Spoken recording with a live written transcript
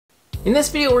In this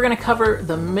video, we're going to cover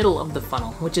the middle of the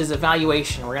funnel, which is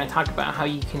evaluation. We're going to talk about how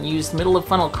you can use middle of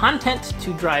funnel content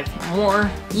to drive more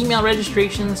email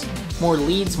registrations, more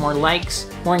leads, more likes,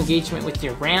 more engagement with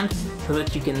your brand, so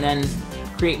that you can then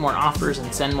create more offers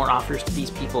and send more offers to these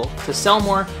people to sell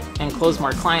more and close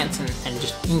more clients and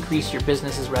just increase your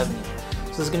business's revenue. So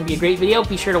this is going to be a great video.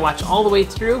 Be sure to watch all the way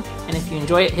through, and if you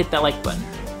enjoy it, hit that like button.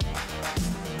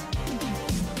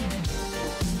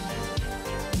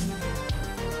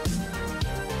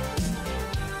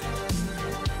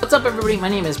 What's up, everybody? My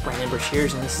name is Brandon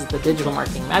Brashears, and this is the Digital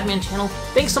Marketing Madman channel.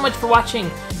 Thanks so much for watching.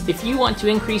 If you want to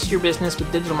increase your business with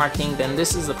digital marketing, then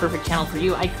this is the perfect channel for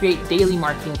you. I create daily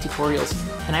marketing tutorials,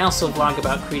 and I also vlog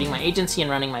about creating my agency and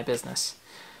running my business.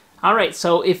 All right,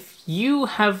 so if you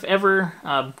have ever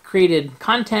created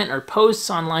content or posts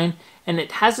online and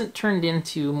it hasn't turned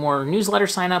into more newsletter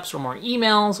signups or more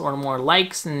emails or more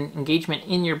likes and engagement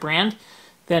in your brand,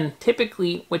 then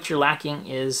typically what you're lacking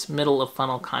is middle of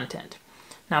funnel content.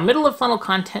 Now, middle of funnel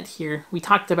content here, we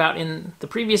talked about in the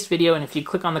previous video, and if you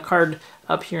click on the card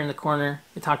up here in the corner,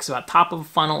 it talks about top of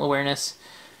funnel awareness,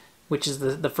 which is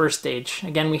the first stage.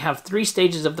 Again, we have 3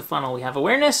 stages of the funnel. We have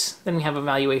awareness, then we have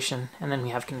evaluation, and then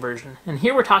we have conversion. And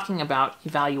here we're talking about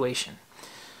evaluation.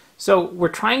 So we're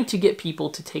trying to get people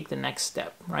to take the next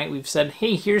step, right? We've said,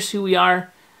 hey, here's who we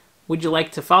are. Would you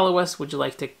like to follow us? Would you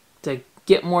like to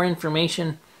get more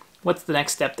information? What's the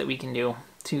next step that we can do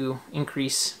to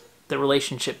increase the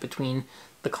relationship between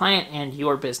the client and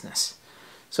your business?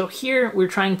 So here we're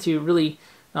trying to really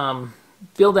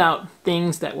build out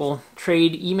things that will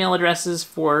trade email addresses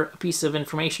for a piece of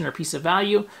information or piece of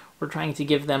value. We're trying to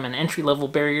give them an entry-level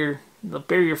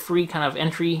barrier-free kind of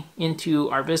entry into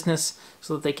our business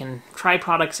so that they can try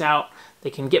products out, they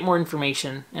can get more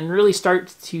information, and really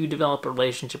start to develop a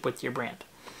relationship with your brand.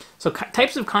 So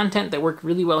types of content that work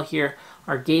really well here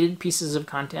are gated pieces of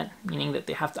content, meaning that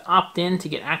they have to opt in to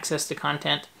get access to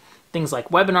content. Things like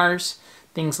webinars,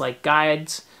 things like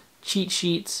guides, cheat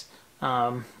sheets,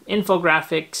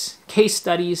 infographics, case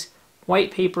studies, white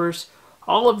papers,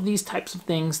 all of these types of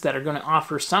things that are going to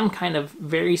offer some kind of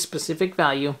very specific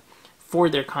value for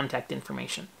their contact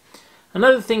information.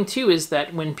 Another thing too is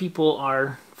that when people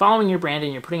are following your brand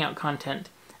and you're putting out content,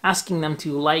 asking them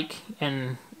to like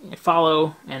and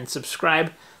follow and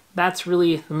subscribe, that's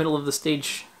really the middle of the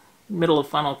stage, middle of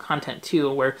funnel content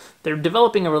too, where they're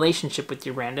developing a relationship with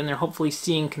your brand and they're hopefully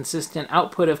seeing consistent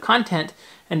output of content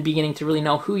and beginning to really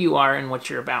know who you are and what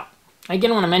you're about. I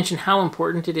again want to mention how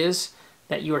important it is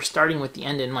that you are starting with the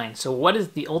end in mind. So what is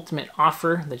the ultimate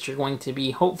offer that you're going to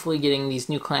be hopefully getting these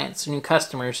new clients or new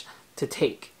customers to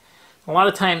take? A lot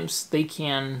of times they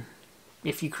can,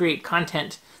 if you create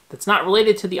content that's not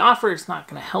related to the offer, it's not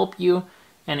going to help you,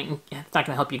 and it's not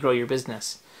going to help you grow your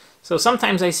business. So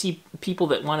sometimes I see people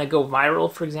that want to go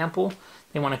viral, for example.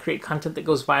 They want to create content that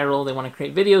goes viral. They want to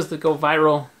create videos that go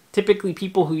viral. Typically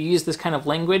people who use this kind of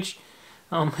language,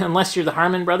 unless you're the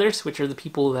Harmon brothers, which are the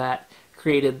people that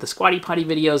created the Squatty Potty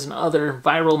videos and other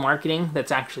viral marketing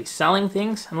that's actually selling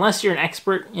things, unless you're an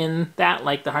expert in that,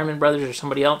 like the Harmon brothers or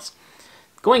somebody else,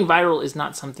 going viral is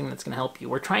not something that's going to help you.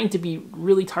 We're trying to be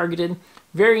really targeted,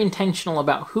 very intentional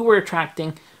about who we're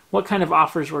attracting, what kind of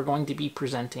offers we're going to be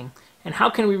presenting, and how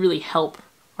can we really help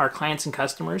our clients and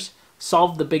customers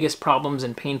solve the biggest problems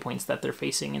and pain points that they're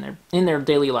facing in their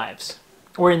daily lives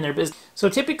or in their business. So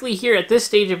typically here at this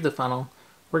stage of the funnel,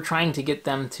 we're trying to get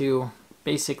them to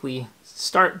basically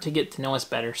start to get to know us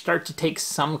better, start to take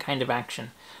some kind of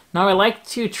action. Now, I like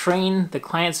to train the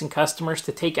clients and customers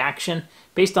to take action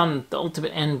based on the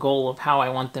ultimate end goal of how I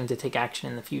want them to take action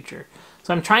in the future.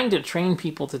 So I'm trying to train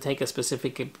people to take a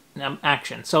specific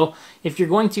action. So if you're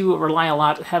going to rely a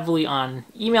lot heavily on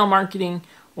email marketing,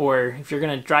 or if you're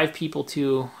going to drive people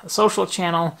to a social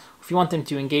channel, if you want them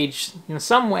to engage in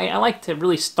some way, I like to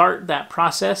really start that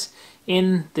process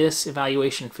in this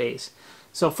evaluation phase.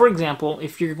 So for example,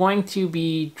 if you're going to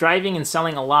be driving and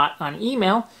selling a lot on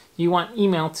email, you want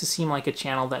email to seem like a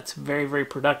channel that's very, very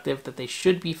productive, that they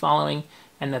should be following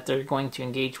and that they're going to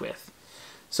engage with.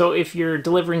 So if you're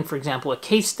delivering, for example, a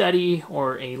case study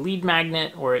or a lead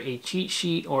magnet or a cheat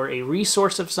sheet or a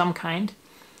resource of some kind,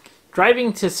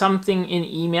 driving to something in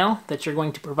email that you're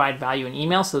going to provide value in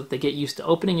email so that they get used to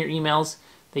opening your emails,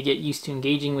 they get used to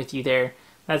engaging with you there,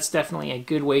 that's definitely a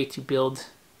good way to build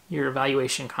your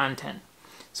evaluation content.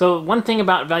 So one thing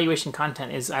about evaluation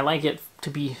content is I like it to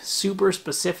be super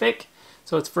specific.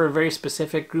 So it's for a very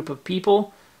specific group of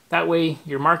people. That way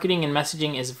your marketing and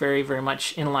messaging is very, very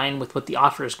much in line with what the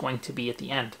offer is going to be at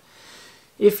the end.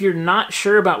 If you're not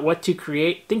sure about what to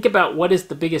create, think about what is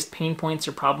the biggest pain points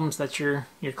or problems that your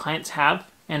clients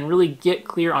have and really get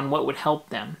clear on what would help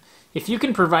them. If you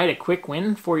can provide a quick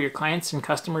win for your clients and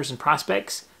customers and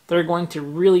prospects, they're going to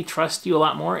really trust you a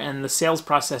lot more, and the sales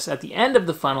process at the end of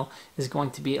the funnel is going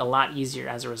to be a lot easier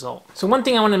as a result. So one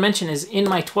thing I want to mention is in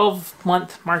my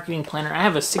 12-month marketing planner, I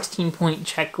have a 16-point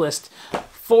checklist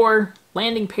for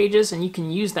landing pages, and you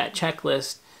can use that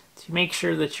checklist to make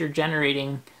sure that you're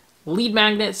generating lead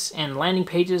magnets and landing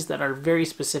pages that are very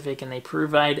specific, and they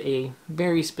provide a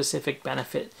very specific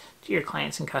benefit to your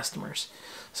clients and customers.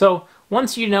 So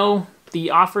once you know the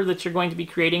offer that you're going to be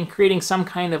creating some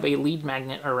kind of a lead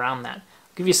magnet around that.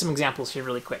 I'll give you some examples here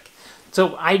really quick.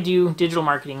 So I do digital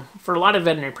marketing for a lot of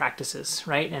veterinary practices,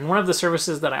 right? And one of the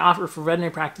services that I offer for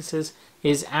veterinary practices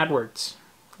is AdWords,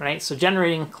 right? So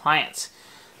generating clients.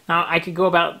 Now I could go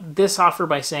about this offer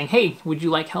by saying, hey, would you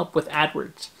like help with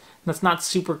AdWords? That's not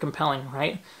super compelling,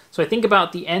 right? So I think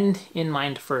about the end in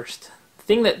mind first. The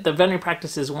thing that the veterinary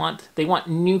practices want, they want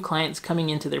new clients coming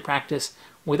into their practice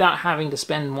without having to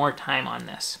spend more time on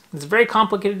this. It's very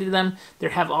complicated to them. They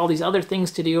have all these other things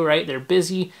to do, right? They're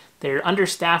busy, they're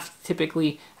understaffed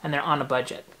typically, and they're on a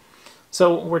budget.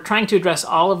 So we're trying to address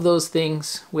all of those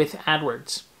things with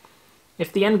AdWords.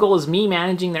 If the end goal is me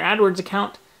managing their AdWords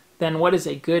account, then what is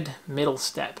a good middle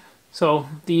step? So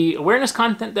the awareness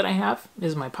content that I have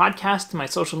is my podcast, my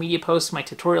social media posts, my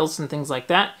tutorials, and things like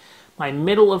that. My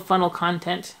middle of funnel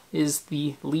content is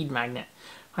the lead magnet.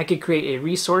 I could create a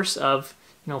resource of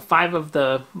 5 of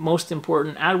the most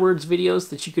important AdWords videos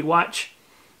that you could watch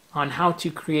on how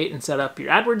to create and set up your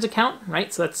AdWords account,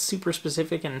 right? So that's super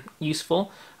specific and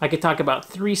useful. I could talk about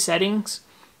 3 settings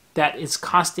that is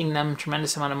costing them a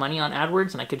tremendous amount of money on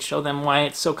AdWords, and I could show them why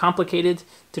it's so complicated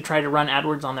to try to run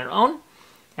AdWords on their own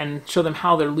and show them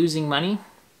how they're losing money.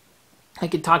 I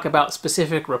could talk about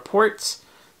specific reports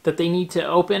that they need to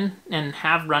open and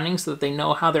have running so that they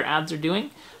know how their ads are doing.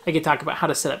 I could talk about how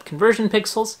to set up conversion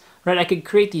pixels, right? I could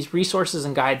create these resources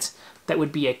and guides that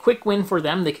would be a quick win for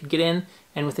them. They could get in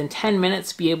and within 10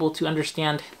 minutes be able to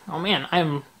understand, oh man,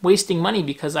 I'm wasting money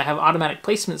because I have automatic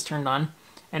placements turned on,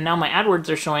 and now my AdWords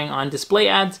are showing on display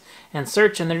ads and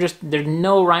search, and there's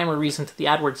no rhyme or reason to the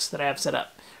AdWords that I have set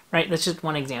up, right? That's just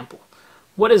one example.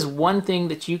 What is one thing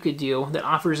that you could do that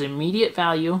offers immediate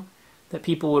value that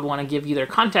people would want to give you their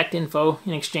contact info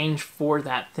in exchange for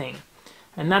that thing?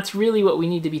 And that's really what we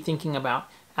need to be thinking about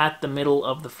at the middle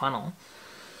of the funnel.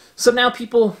 So now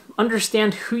people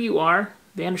understand who you are,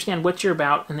 they understand what you're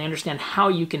about, and they understand how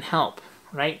you can help,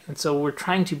 right? And so we're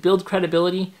trying to build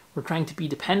credibility, we're trying to be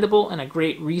dependable and a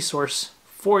great resource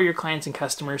for your clients and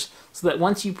customers so that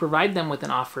once you provide them with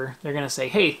an offer, they're going to say,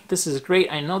 hey, this is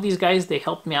great, I know these guys, they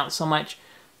helped me out so much,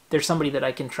 they're somebody that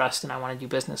I can trust and I want to do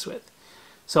business with.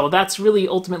 So that's really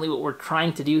ultimately what we're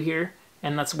trying to do here,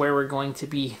 and that's where we're going to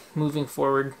be moving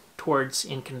forward towards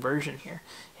in conversion here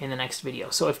in the next video.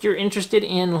 So if you're interested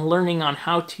in learning on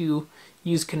how to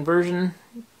use conversion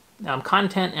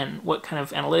content and what kind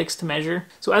of analytics to measure.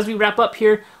 So as we wrap up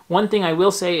here, one thing I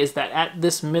will say is that at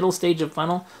this middle stage of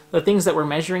funnel, the things that we're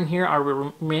measuring here are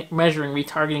we're measuring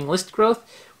retargeting list growth,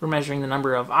 we're measuring the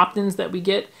number of opt-ins that we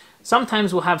get.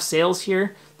 Sometimes we'll have sales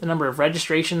here, the number of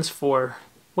registrations for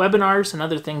webinars and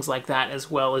other things like that as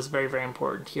well is very, very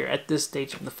important here at this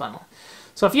stage of the funnel.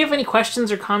 So if you have any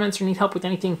questions or comments or need help with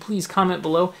anything, please comment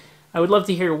below. I would love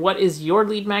to hear what is your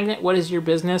lead magnet, what is your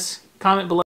business. Comment below.